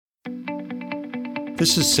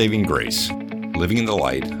This is Saving Grace, Living in the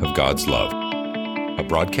Light of God's Love, a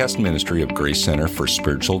broadcast ministry of Grace Center for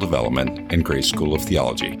Spiritual Development and Grace School of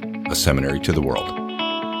Theology, a seminary to the world,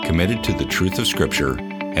 committed to the truth of Scripture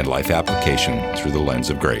and life application through the lens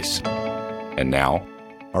of grace. And now,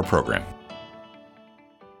 our program.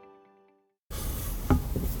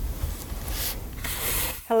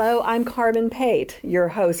 Hello, I'm Carmen Pate, your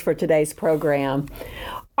host for today's program.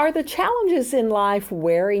 Are the challenges in life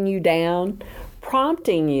wearing you down,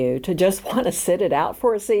 prompting you to just want to sit it out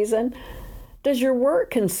for a season? Does your work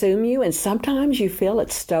consume you and sometimes you feel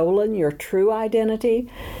it's stolen your true identity?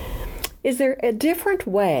 Is there a different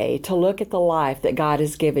way to look at the life that God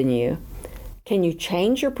has given you? Can you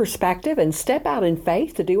change your perspective and step out in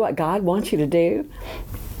faith to do what God wants you to do?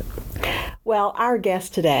 Well, our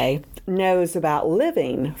guest today knows about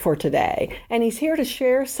living for today, and he's here to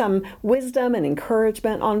share some wisdom and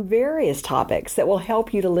encouragement on various topics that will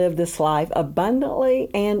help you to live this life abundantly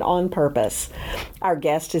and on purpose. Our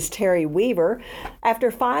guest is Terry Weaver. After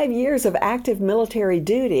 5 years of active military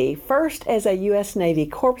duty, first as a U.S. Navy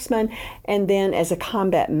corpsman and then as a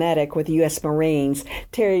combat medic with U.S. Marines,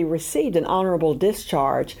 Terry received an honorable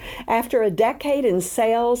discharge. After a decade in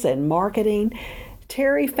sales and marketing,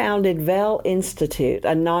 Terry founded Vel Institute,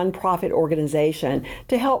 a nonprofit organization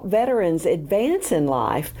to help veterans advance in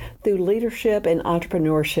life through leadership and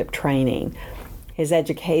entrepreneurship training. His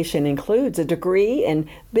education includes a degree in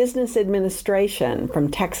business administration from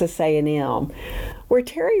Texas A&M, where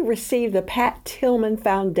Terry received the Pat Tillman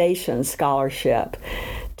Foundation Scholarship.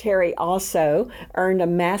 Terry also earned a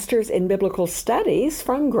master's in biblical studies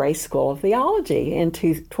from Grace School of Theology in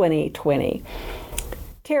 2020.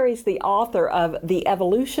 Terry's the author of The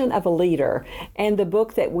Evolution of a Leader and the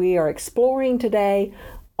book that we are exploring today,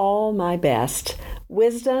 All My Best,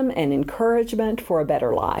 Wisdom and Encouragement for a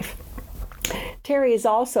Better Life. Terry is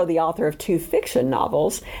also the author of 2 fiction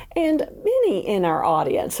novels, and many in our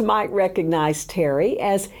audience might recognize Terry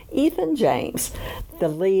as Ethan James, the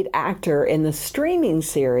lead actor in the streaming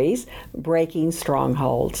series Breaking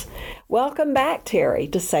Strongholds. Welcome back, Terry,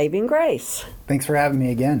 to Saving Grace. Thanks for having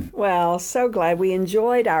me again. Well, so glad. We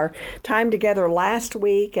enjoyed our time together last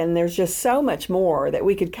week, and there's just so much more that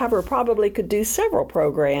we could cover. Probably could do several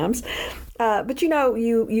programs. But you know,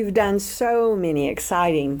 you've done so many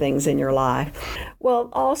exciting things in your life. Well,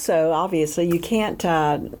 also, obviously, you can't,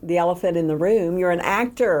 the elephant in the room, you're an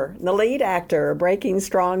actor, the lead actor, Breaking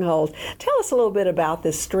Strongholds. Tell us a little bit about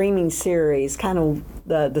this streaming series, kind of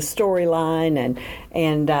the storyline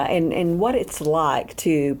and what it's like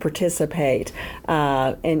to participate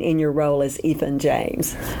in your role as Ethan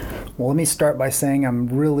James. Well, let me start by saying I'm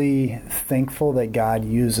really thankful that God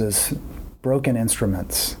uses broken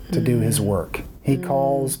instruments to do his work. He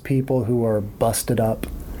calls people who are busted up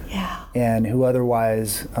and who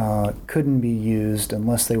otherwise couldn't be used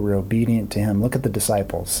unless they were obedient to him. Look at the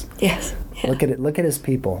disciples. Yes. Yeah. Look at his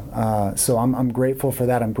people. So I'm grateful for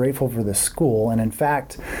that. I'm grateful for the school. And in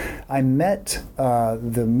fact, I met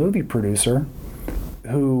the movie producer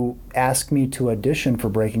who asked me to audition for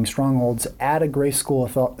Breaking Strongholds at a Grace School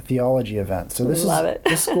of Theology event. So this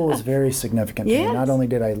school is very significant to me. Not only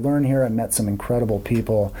did I learn here, I met some incredible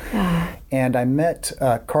people. And I met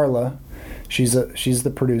Carla. She's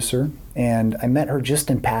the producer, and I met her just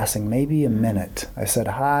in passing, maybe a minute. I said,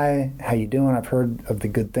 "Hi, how you doing? I've heard of the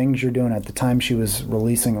good things you're doing." At the time, she was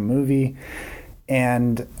releasing a movie,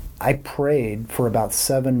 and I prayed for about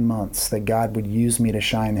 7 months that God would use me to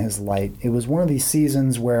shine his light. It was one of these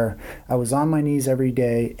seasons where I was on my knees every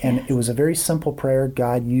day, and it was a very simple prayer: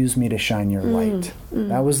 God, use me to shine your light.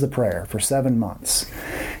 That was the prayer for 7 months.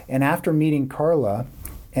 And after meeting Carla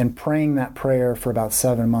and praying that prayer for about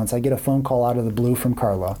 7 months, I get a phone call out of the blue from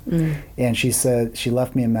Carla. And she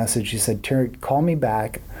left me a message. She said, "Terry, call me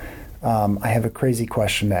back. I have a crazy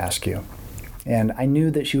question to ask you." And I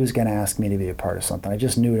knew that she was going to ask me to be a part of something. I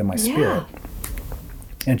just knew it in my spirit.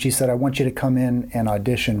 And she said, "I want you to come in and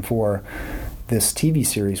audition for this TV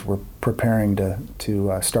series we're preparing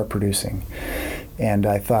to start producing." And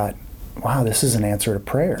I thought, wow, this is an answer to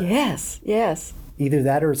prayer. Yes. Either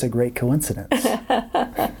that or it's a great coincidence.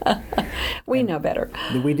 We know better.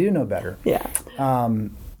 We do know better. Yeah.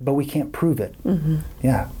 But we can't prove it.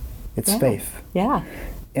 Yeah. It's faith. Yeah.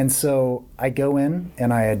 And so I go in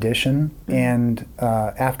and I audition, and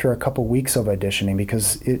after a couple weeks of auditioning,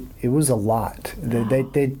 because it was a lot,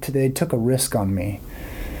 they took a risk on me,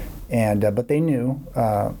 and but they knew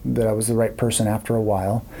that I was the right person after a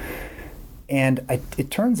while. And it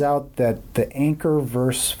turns out that the anchor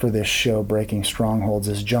verse for this show, Breaking Strongholds,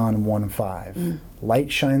 is John 1:5.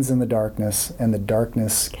 Light shines in the darkness, and the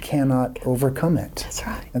darkness cannot overcome it. That's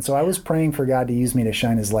right. And so I was praying for God to use me to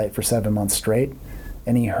shine his light for 7 months straight.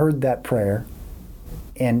 and he heard that prayer,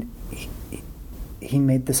 and he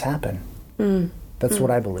made this happen. That's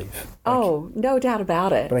what I believe. Oh, no doubt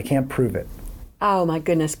about it. But I can't prove it. Oh my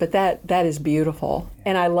goodness, but that is beautiful.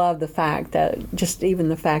 And I love the fact that, just even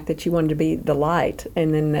the fact that you wanted to be the light,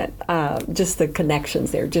 and then that just the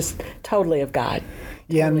connections there, just totally of God.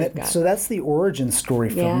 Yeah, Totally and so that's the origin story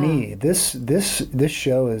for me. This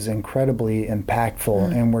show is incredibly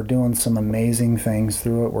impactful, and we're doing some amazing things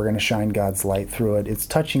through it. We're going to shine God's light through it. It's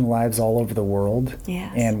touching lives all over the world,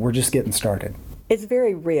 and we're just getting started. It's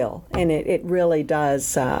very real, and it really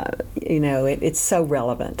does, it's so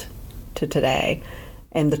relevant to today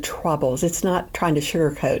and the troubles. It's not trying to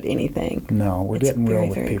sugarcoat anything. No, we're getting real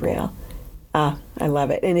with people. Real. I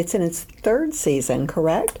love it. And it's in its third season,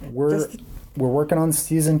 correct? We're working on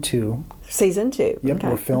season 2. Season 2. Yep, okay.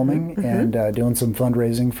 We're filming and doing some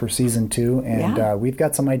fundraising for season 2, and we've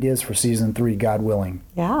got some ideas for season 3, God willing.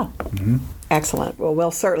 Yeah. Excellent. Well,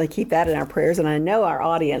 we'll certainly keep that in our prayers, and I know our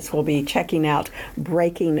audience will be checking out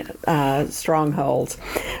Breaking Strongholds.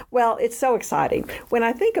 Well, it's so exciting. When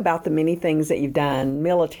I think about the many things that you've done,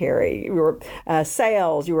 military, you were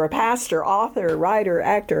sales, you were a pastor, author, writer,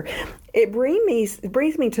 actor, it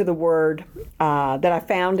brings me to the word that I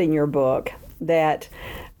found in your book that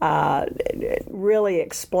it really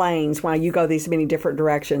explains why you go these many different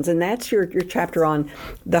directions, and that's your chapter on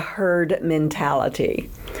the herd mentality.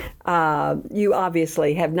 You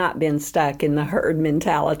obviously have not been stuck in the herd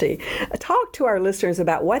mentality. Talk to our listeners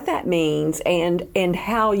about what that means and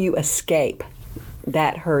how you escape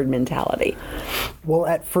that herd mentality. Well,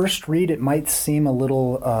 at first read, it might seem a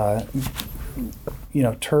little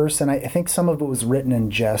terse, and I think some of it was written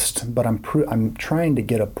in jest, but I'm trying to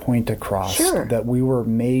get a point across that we were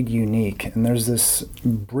made unique. And there's this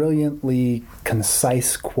brilliantly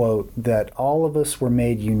concise quote that all of us were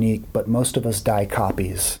made unique, but most of us die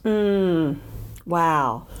copies.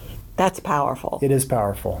 Wow. That's powerful. It is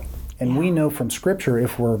powerful. And we know from Scripture,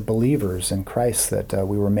 if we're believers in Christ, that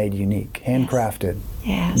we were made unique, handcrafted.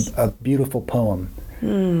 Yes. A beautiful poem.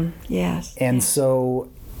 Yes. And so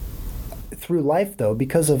through life, though,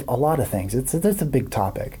 because of a lot of things, that's a big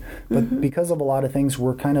topic, but because of a lot of things,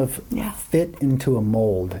 we're kind of fit into a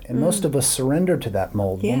mold, and most of us surrender to that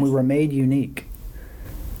mold when we were made unique.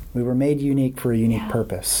 We were made unique for a unique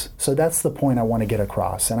purpose. So that's the point I want to get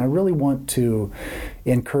across, and I really want to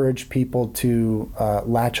encourage people to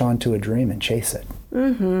latch onto a dream and chase it,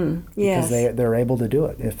 because they're able to do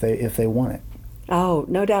it if they want it. Oh,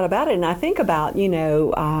 no doubt about it. And I think about,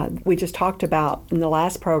 we just talked about in the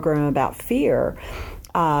last program about fear.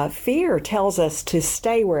 Fear tells us to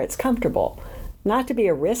stay where it's comfortable, not to be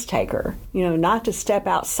a risk taker, not to step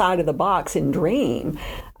outside of the box and dream,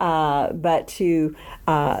 but to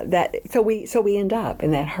so we end up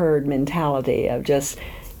in that herd mentality of just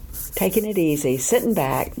taking it easy, sitting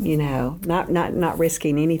back, not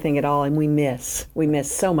risking anything at all, and we miss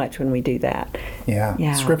so much when we do that.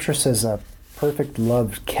 Yeah. Scripture says perfect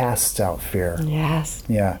love casts out fear. Yes.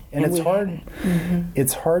 Yeah. And it's hard.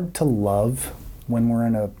 It's hard to love when we're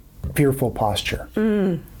in a fearful posture.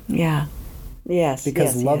 Yeah. Yes.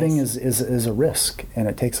 Because loving is a risk, and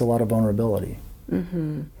it takes a lot of vulnerability.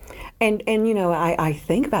 And I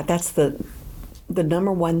think about that's the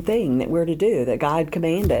number one thing that we're to do, that God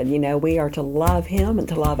commanded. We are to love Him and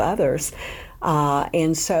to love others.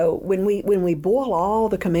 And so when we boil all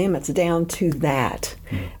the commandments down to that,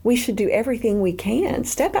 we should do everything we can,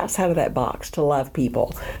 step outside of that box to love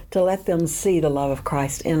people, to let them see the love of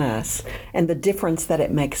Christ in us and the difference that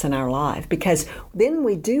it makes in our life. Because then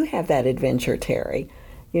we do have that adventure, Terry.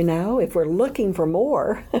 If we're looking for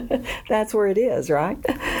more, that's where it is, right?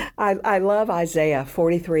 I love Isaiah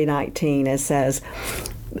 43:19. It says,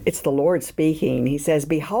 it's the Lord speaking. He says,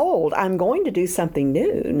 "Behold, I'm going to do something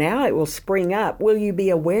new. Now it will spring up. Will you be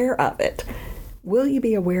aware of it? Will you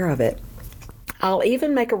be aware of it? I'll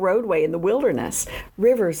even make a roadway in the wilderness,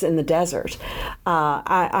 rivers in the desert."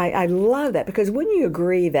 I love that, because wouldn't you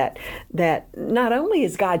agree that not only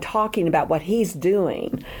is God talking about what He's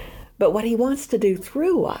doing, but what He wants to do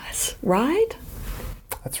through us, right?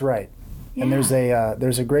 That's right. Yeah. And there's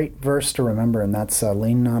a great verse to remember, and that's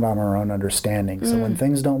lean not on our own understanding. So when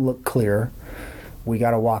things don't look clear, we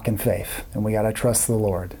got to walk in faith, and we got to trust the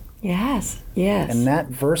Lord. Yes. And that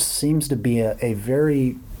verse seems to be a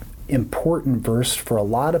very important verse for a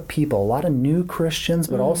lot of people, a lot of new Christians,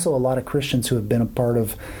 but also a lot of Christians who have been a part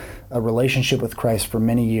of a relationship with Christ for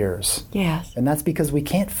many years. Yes. And that's because we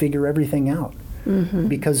can't figure everything out.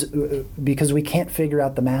 Because we can't figure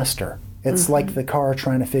out the master. It's like the car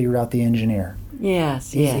trying to figure out the engineer.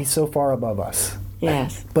 Yes. He's so far above us.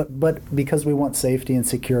 Yes. But because we want safety and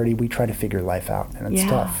security, we try to figure life out, and it's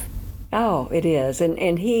tough. Oh, it is,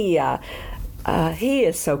 and he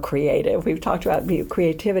is so creative. We've talked about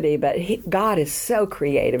creativity, but God is so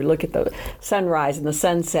creative. Look at the sunrise and the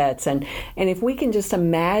sunsets, and if we can just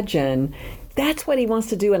imagine, that's what he wants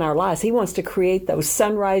to do in our lives. He wants to create those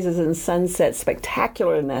sunrises and sunsets,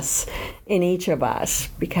 spectacularness in each of us,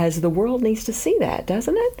 because the world needs to see that,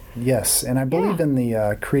 doesn't it? Yes, and I believe in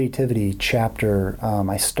the creativity chapter,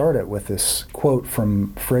 I start it with this quote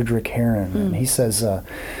from Frederick Heron, and he says,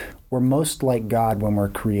 we're most like God when we're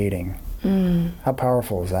creating. How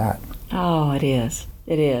powerful is that? Oh, it is.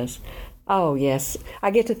 It is. Oh, yes.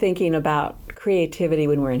 I get to thinking about creativity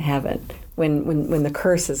when we're in heaven, when the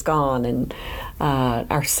curse is gone and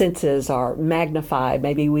our senses are magnified.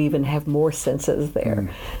 Maybe we even have more senses there.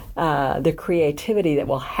 The creativity that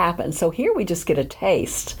will happen. So here we just get a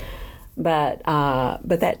taste, but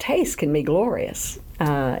that taste can be glorious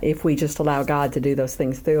if we just allow God to do those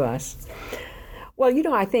things through us.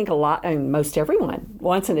 Well, I think a lot, and most everyone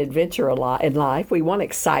wants an adventure a lot in life. We want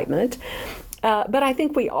excitement. But I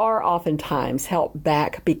think we are oftentimes held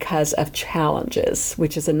back because of challenges,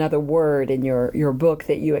 which is another word in your book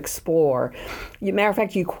that you explore. Matter of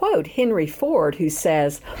fact, you quote Henry Ford, who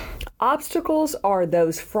says, "Obstacles are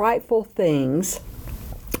those frightful things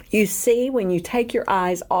you see when you take your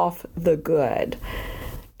eyes off the good."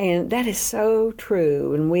 And that is so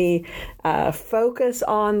true. When we focus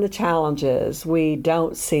on the challenges, we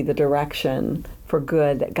don't see the direction for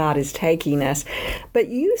good that God is taking us. But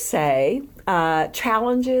you say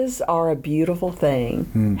challenges are a beautiful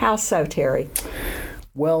thing. How so, Terry?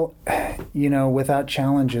 Well, without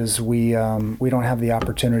challenges, we don't have the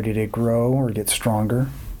opportunity to grow or get stronger.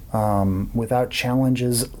 Without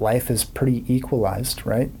challenges, life is pretty equalized,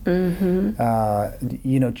 right?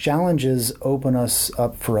 Challenges open us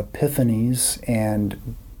up for epiphanies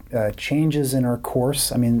and changes in our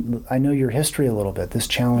course. I mean, I know your history a little bit, this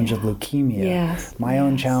challenge of leukemia, my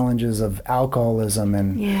own challenges of alcoholism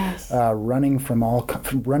and running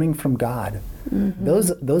from God.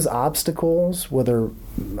 Those obstacles, whether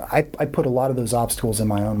I put a lot of those obstacles in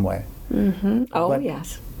my own way.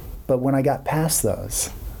 But when I got past those,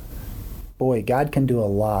 boy, God can do a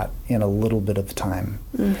lot in a little bit of time.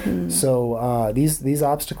 So these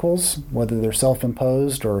obstacles, whether they're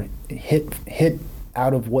self-imposed or hit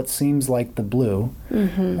out of what seems like the blue,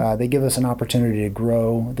 they give us an opportunity to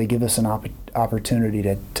grow. They give us an opportunity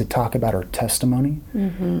to talk about our testimony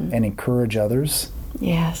and encourage others.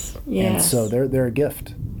 Yes. And so they're a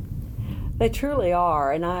gift. They truly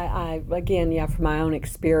are. And I again, from my own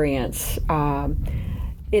experience,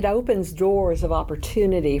 it opens doors of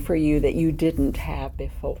opportunity for you that you didn't have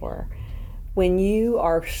before. When you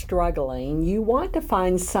are struggling, you want to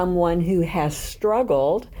find someone who has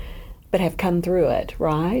struggled but have come through it,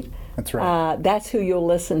 right? That's right. That's who you'll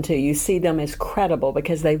listen to. You see them as credible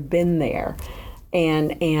because they've been there.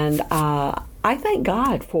 And I thank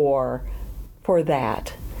God for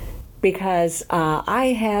that, because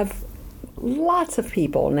I have lots of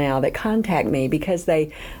people now that contact me because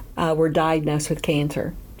they were diagnosed with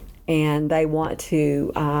cancer, and they want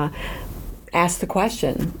to ask the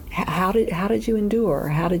question, how did you endure?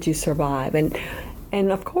 How did you survive? And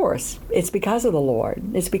of course, it's because of the Lord.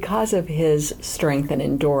 It's because of His strength and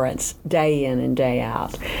endurance day in and day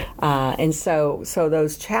out. And so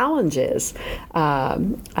those challenges,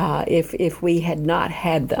 if we had not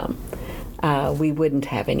had them, we wouldn't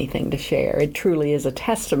have anything to share. It truly is a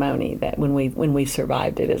testimony that when we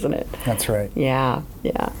survived it, isn't it? That's right. Yeah.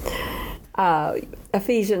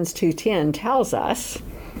 Ephesians 2:10 tells us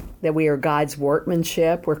that we are God's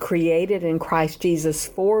workmanship. We're created in Christ Jesus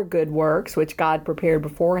for good works, which God prepared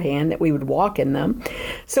beforehand that we would walk in them.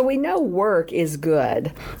 So we know work is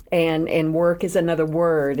good, and work is another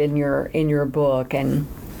word in your book. And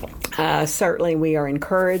certainly we are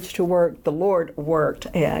encouraged to work. The Lord worked.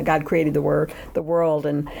 God created the world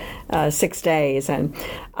in 6 days. And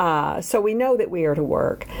so we know that we are to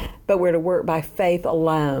work, but we're to work by faith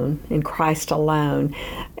alone, in Christ alone.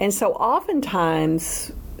 And so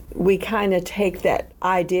oftentimes we kind of take that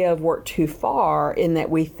idea of work too far, in that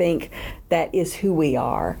we think that is who we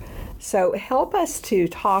are. So help us to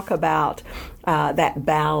talk about that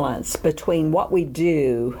balance between what we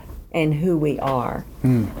do and who we are.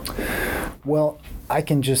 Well, I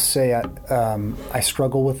can just say I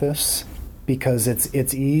struggle with this, because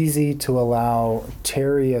it's easy to allow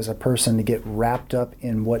Terry as a person to get wrapped up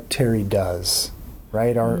in what Terry does,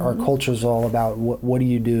 right? Our culture is all about what do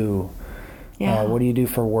you do? What do you do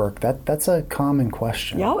for work? That's a common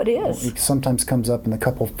question. Yeah, it is. It sometimes comes up in the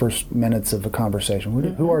couple first minutes of a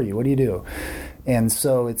conversation. Who are you? What do you do? And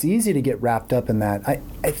so it's easy to get wrapped up in that.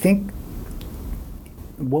 I think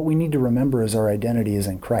what we need to remember is our identity is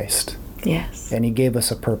in Christ. Yes. And He gave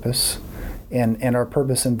us a purpose. And our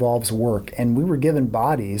purpose involves work. And we were given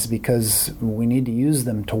bodies because we need to use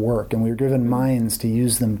them to work. And we were given minds to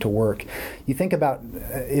use them to work. You think about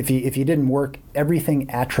if you didn't work, everything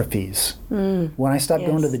atrophies. When I stopped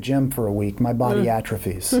going to the gym for a week, my body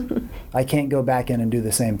atrophies. I can't go back in and do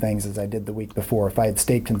the same things as I did the week before if I had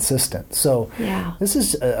stayed consistent. So this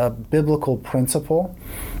is a biblical principle.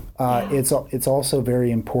 It's also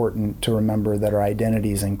very important to remember that our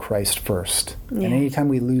identity is in Christ first. Yes. And anytime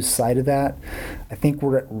we lose sight of that, I think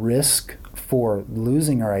we're at risk for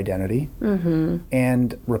losing our identity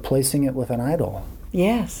and replacing it with an idol.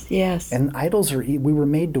 Yes, yes. And idols we were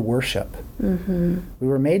made to worship. We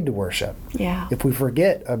were made to worship. Yeah. If we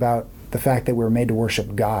forget about the fact that we were made to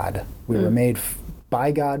worship God, we were made by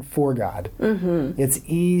God, for God. It's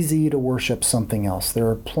easy to worship something else. There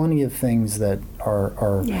are plenty of things that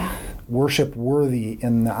are worship worthy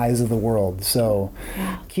in the eyes of the world. So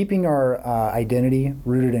keeping our identity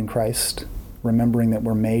rooted in Christ, remembering that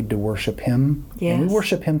we're made to worship Him, and we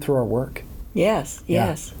worship Him through our work. Yes,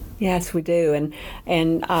 yes. Yes, we do.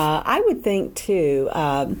 And I would think, too,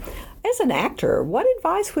 as an actor, what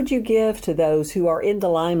advice would you give to those who are in the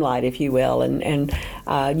limelight, if you will, and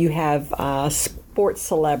you have sports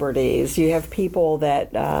celebrities, you have people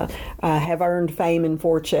that have earned fame and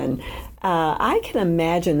fortune? I can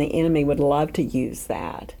imagine the enemy would love to use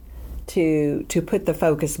that to put the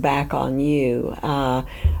focus back on you. How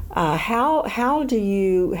do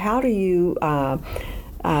you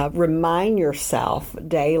remind yourself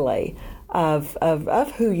daily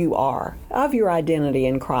of who you are, of your identity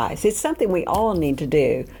in Christ? It's something we all need to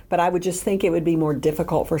do, but I would just think it would be more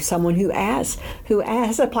difficult for someone who has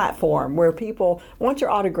a platform where people want your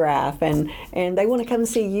autograph and they want to come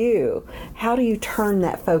see you. How do you turn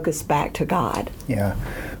that focus back to God? Yeah.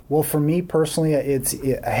 Well, for me personally,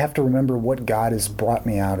 I have to remember what God has brought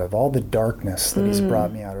me out of, all the darkness that He's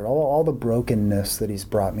brought me out of, all the brokenness that He's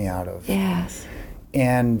brought me out of. Yes.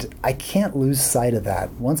 And I can't lose sight of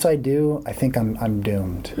that. Once I do, I think I'm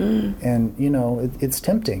doomed. And, it's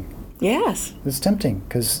tempting. Yes. It's tempting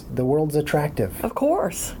because the world's attractive. Of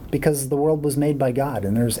course. Because the world was made by God,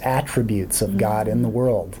 and there's attributes of God in the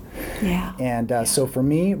world. Yeah. And so for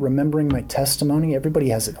me, remembering my testimony, everybody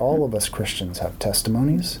has it. All of us Christians have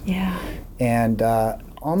testimonies. Yeah. And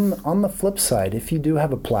on the flip side, if you do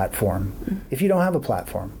have a platform, if you don't have a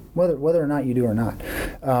platform, whether or not you do or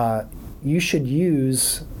not, you should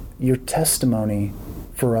use your testimony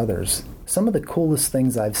for others. Some of the coolest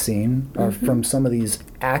things I've seen are from some of these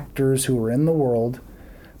actors who are in the world,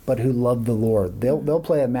 but who love the Lord. They'll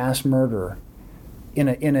play a mass murderer in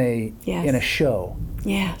a show.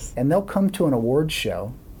 Yes. And they'll come to an awards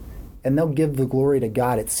show, and they'll give the glory to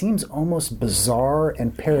God. It seems almost bizarre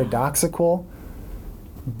and paradoxical,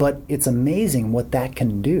 but it's amazing what that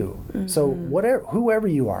can do. So whoever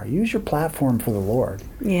you are, use your platform for the Lord.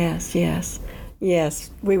 Yes, yes. Yes,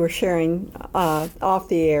 we were sharing off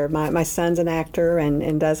the air. My son's an actor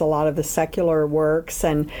and does a lot of the secular works,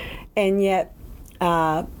 and yet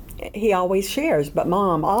he always shares, but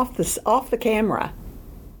Mom, off the camera,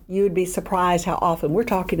 you would be surprised how often we're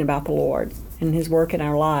talking about the Lord and His work in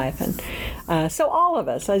our life. And so all of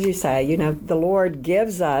us, as you say, the Lord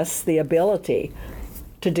gives us the ability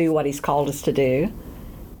to do what He's called us to do.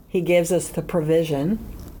 He gives us the provision,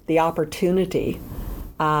 the opportunity.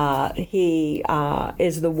 He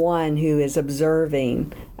is the one who is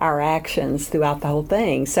observing our actions throughout the whole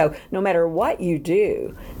thing. So no matter what you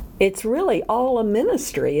do, it's really all a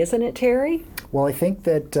ministry, isn't it, Terry? Well, I think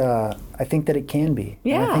that it can be.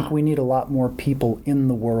 Yeah. And I think we need a lot more people in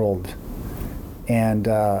the world. And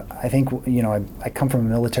I think, I come from a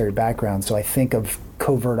military background, so I think of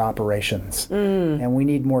covert operations. And we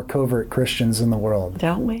need more covert Christians in the world.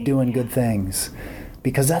 Don't we? Doing good things.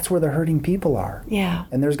 Because that's where the hurting people are. Yeah.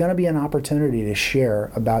 And there's going to be an opportunity to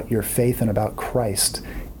share about your faith and about Christ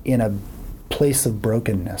in a place of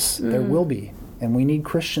brokenness. There will be. And we need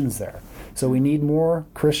Christians there. So we need more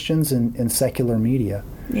Christians in secular media.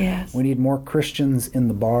 Yes. We need more Christians in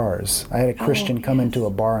the bars. I had a Christian come into a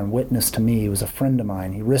bar and witness to me. He was a friend of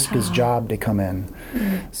mine. He risked his job to come in.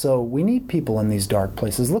 So we need people in these dark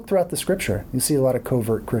places. Look throughout the Scripture. You see a lot of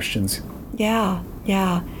covert Christians. Yeah,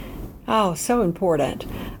 yeah. Oh, so important.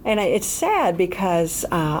 And it's sad because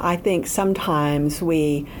I think sometimes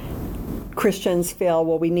Christians feel,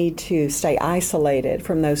 well, we need to stay isolated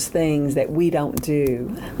from those things that we don't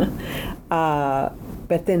do.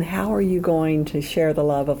 But then how are you going to share the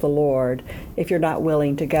love of the Lord if you're not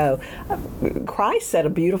willing to go? Christ set a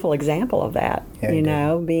beautiful example of that,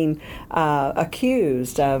 being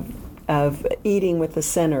accused of eating with the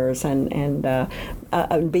sinners and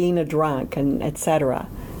being a drunk, and etc.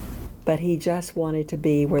 but he just wanted to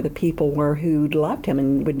be where the people were who loved him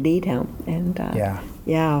and would need him. And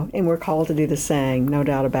and we're called to do the same, no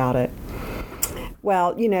doubt about it.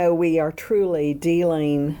 Well, we are truly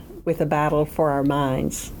dealing with a battle for our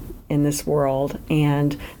minds in this world,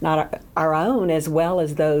 and not our own as well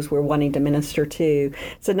as those we're wanting to minister to.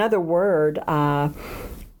 It's another word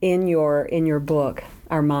in your book,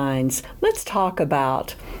 our minds. Let's talk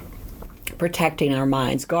about protecting our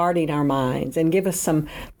minds, guarding our minds, and give us some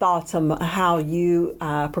thoughts on how you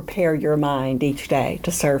prepare your mind each day to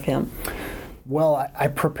serve Him. Well, I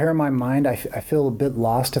prepare my mind. I feel a bit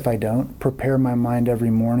lost if I don't prepare my mind every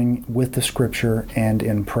morning with the Scripture and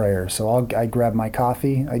in prayer. So I grab my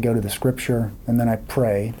coffee, I go to the Scripture, and then I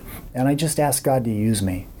pray, and I just ask God to use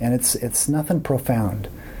me. And it's nothing profound.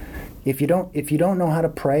 If you don't know how to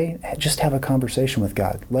pray, just have a conversation with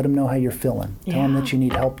God. Let Him know how you're feeling. Tell Him that you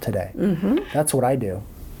need help today. Mm-hmm. That's what I do.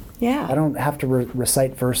 Yeah. I don't have to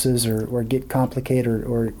recite verses or get complicated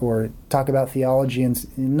or talk about theology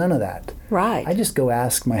and none of that. Right. I just go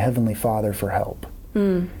ask my Heavenly Father for help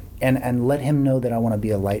and let Him know that I want to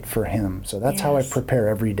be a light for Him. So that's how I prepare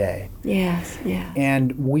every day. Yes, yeah.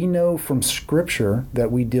 And we know from Scripture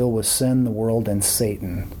that we deal with sin, the world, and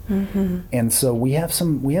Satan. Mm-hmm. And so we have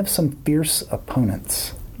some fierce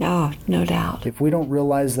opponents. Oh, no doubt. If we don't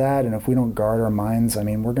realize that, and if we don't guard our minds,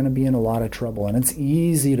 we're going to be in a lot of trouble. And it's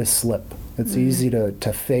easy to slip. It's easy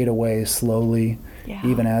to fade away slowly,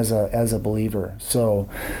 even as a believer. So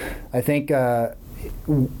I think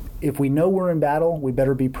if we know we're in battle, we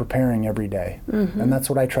better be preparing every day. Mm-hmm. And that's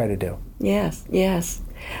what I try to do. Yes, yes.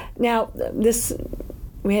 Now,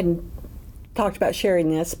 we hadn't talked about sharing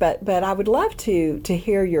this, but I would love to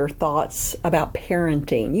hear your thoughts about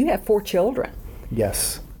parenting. You have 4 children.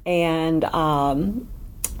 Yes. And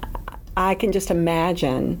I can just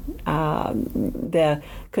imagine the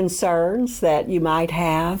concerns that you might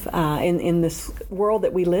have in this world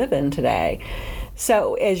that we live in today.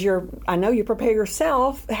 So I know you prepare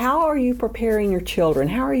yourself, how are you preparing your children?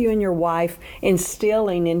 How are you and your wife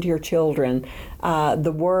instilling into your children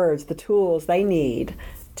the words, the tools they need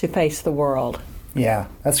to face the world? Yeah,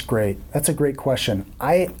 that's great. That's a great question.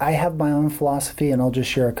 I have my own philosophy, and I'll just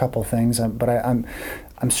share a couple things. But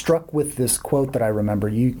I'm struck with this quote that I remember.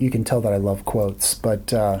 You can tell that I love quotes, but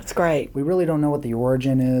that's great. We really don't know what the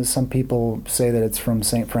origin is. Some people say that it's from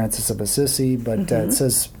St. Francis of Assisi, but it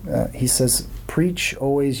says he says, "Preach,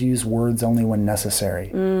 always use words only when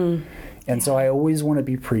necessary." And so I always want to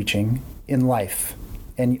be preaching in life.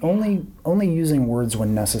 And only using words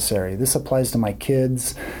when necessary. This applies to my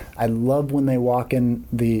kids. I love when they walk in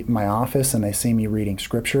my office and they see me reading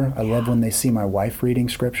Scripture. I love when they see my wife reading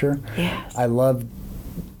Scripture. Yes. I love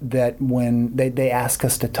that when they ask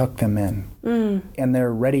us to tuck them in and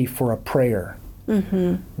they're ready for a prayer.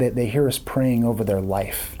 Mm-hmm. They hear us praying over their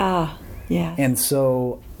life. Yes. And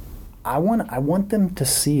so I want them to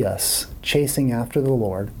see us chasing after the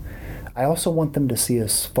Lord. I also want them to see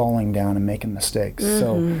us falling down and making mistakes. Mm-hmm.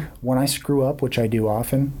 So when I screw up, which I do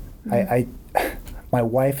often, I my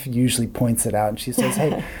wife usually points it out and she says,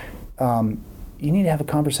 "Hey, you need to have a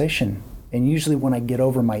conversation." And usually when I get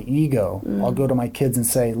over my ego, I'll go to my kids and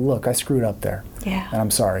say, "Look, I screwed up there. Yeah. And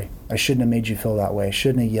I'm sorry. I shouldn't have made you feel that way. I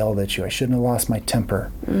shouldn't have yelled at you. I shouldn't have lost my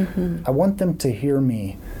temper." Mm-hmm. I want them to hear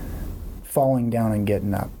me falling down and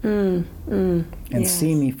getting up and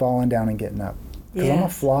see me falling down and getting up. Because I'm a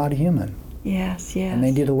flawed human. Yes, yes. And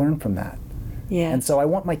they need to learn from that. Yes. And so I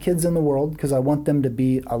want my kids in the world because I want them to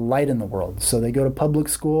be a light in the world. So they go to public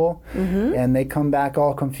school and they come back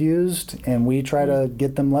all confused, and we try to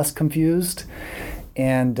get them less confused.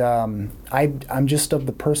 And I'm just of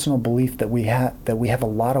the personal belief that we have a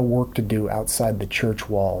lot of work to do outside the church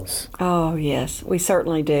walls. Oh, yes, we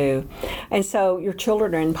certainly do. And so your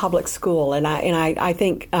children are in public school, and I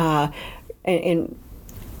think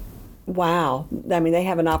wow. I mean, they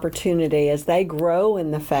have an opportunity as they grow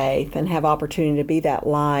in the faith and have opportunity to be that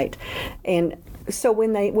light. And so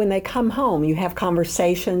when they come home, you have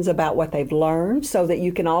conversations about what they've learned so that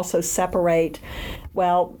you can also separate,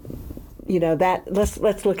 well, that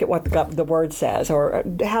let's look at what the Word says, or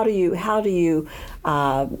how do you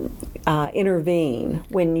intervene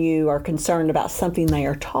when you are concerned about something they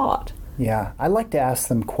are taught? Yeah, I like to ask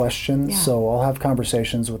them questions, so I'll have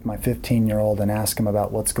conversations with my 15-year-old and ask him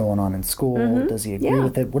about what's going on in school. Mm-hmm. Does he agree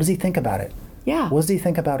with it? What does he think about it? Yeah. What does he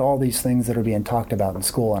think about all these things that are being talked about in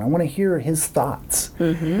school? And I want to hear his thoughts.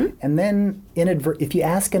 Mm-hmm. And then, if you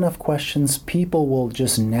ask enough questions, people will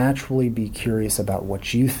just naturally be curious about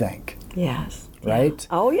what you think. Yes. right?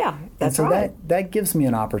 Oh, yeah, that's and so right. that gives me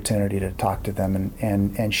an opportunity to talk to them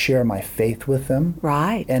and share my faith with them.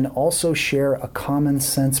 Right. And also share a common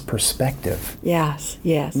sense perspective. Yes.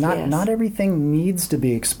 Not everything needs to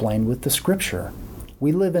be explained with the Scripture.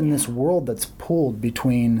 We live in this world that's pulled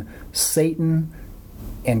between Satan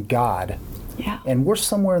and God. Yeah. And we're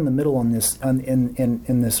somewhere in the middle in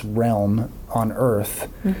this realm on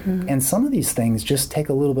earth. Mm-hmm. And some of these things just take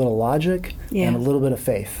a little bit of logic and a little bit of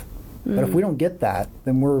faith. Mm. But if we don't get that,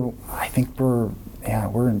 then we're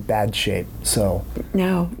in bad shape. So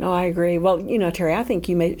No, I agree. Well, Terry, I think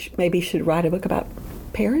you maybe should write a book about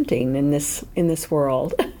parenting in this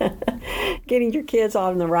world, getting your kids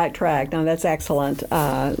on the right track. Now, that's excellent,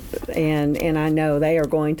 and I know they are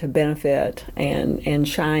going to benefit and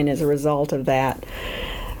shine as a result of that.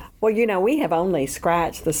 Well, we have only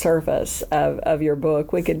scratched the surface of your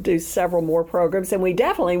book. We could do several more programs, and we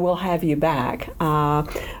definitely will have you back.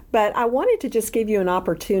 But I wanted to just give you an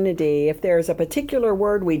opportunity, if there's a particular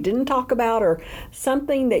word we didn't talk about or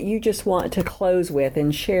something that you just want to close with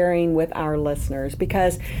in sharing with our listeners,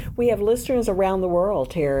 because we have listeners around the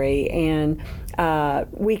world, Terry, and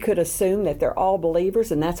we could assume that they're all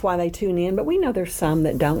believers, and that's why they tune in. But we know there's some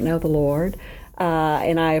that don't know the Lord.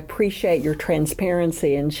 And I appreciate your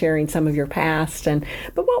transparency in sharing some of your past.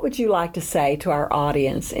 But what would you like to say to our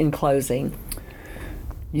audience in closing?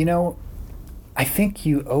 I think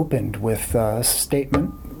you opened with a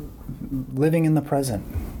statement, living in the present.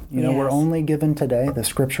 Yes. We're only given today. The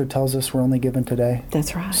Scripture tells us we're only given today.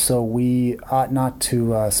 That's right. So we ought not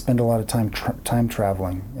to spend a lot of time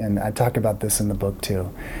traveling. And I talk about this in the book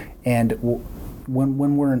too. And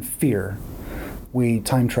when we're in fear, we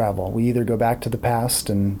time travel. We either go back to the past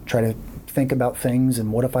and try to think about things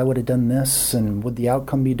and what if I would have done this and would the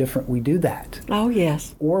outcome be different? We do that. Oh,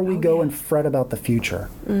 yes. Or we go and fret about the future.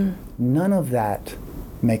 Mm. None of that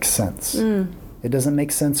makes sense. Mm. It doesn't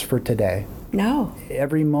make sense for today. No.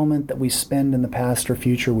 Every moment that we spend in the past or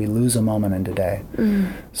future, we lose a moment in today.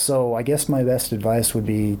 Mm. So I guess my best advice would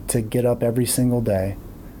be to get up every single day,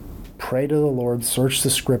 pray to the Lord, search the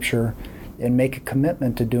Scripture, and make a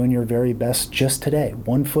commitment to doing your very best just today,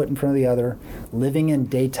 one foot in front of the other, living in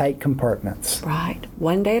day-tight compartments. Right.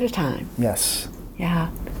 One day at a time. Yes. Yeah.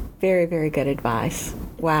 Very, very good advice.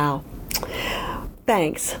 Wow.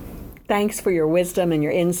 Thanks. Thanks for your wisdom and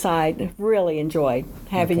your insight. Really enjoyed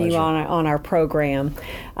having you on our program.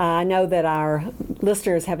 I know that our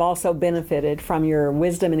listeners have also benefited from your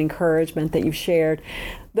wisdom and encouragement that you've shared.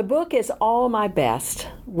 The book is All My Best,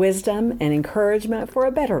 Wisdom and Encouragement for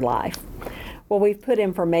a Better Life. Well, we've put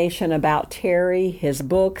information about Terry, his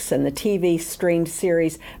books, and the TV streamed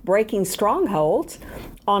series Breaking Strongholds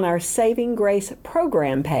on our Saving Grace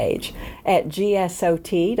program page at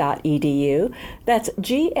gsot.edu. That's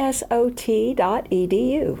gsot.edu.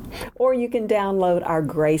 Or you can download our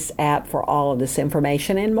Grace app for all of this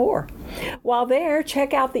information and more. While there,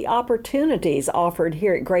 check out the opportunities offered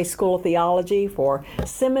here at Grace School of Theology for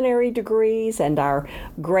seminary degrees and our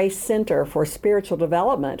Grace Center for Spiritual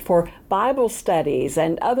Development for Bible studies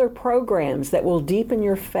and other programs that will deepen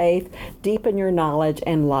your faith, deepen your knowledge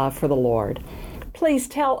and love for the Lord. Please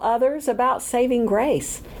tell others about Saving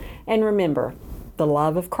Grace. And remember, the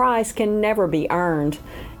love of Christ can never be earned,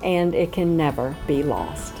 and it can never be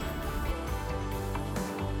lost.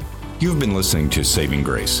 You've been listening to Saving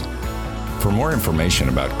Grace. For more information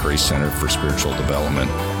about Grace Center for Spiritual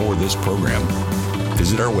Development or this program,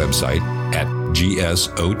 visit our website at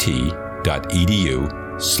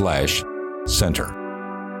gsot.edu/center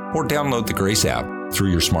or download the Grace app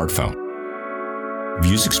through your smartphone.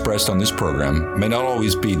 Views expressed on this program may not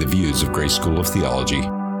always be the views of Grace School of Theology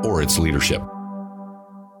or its leadership.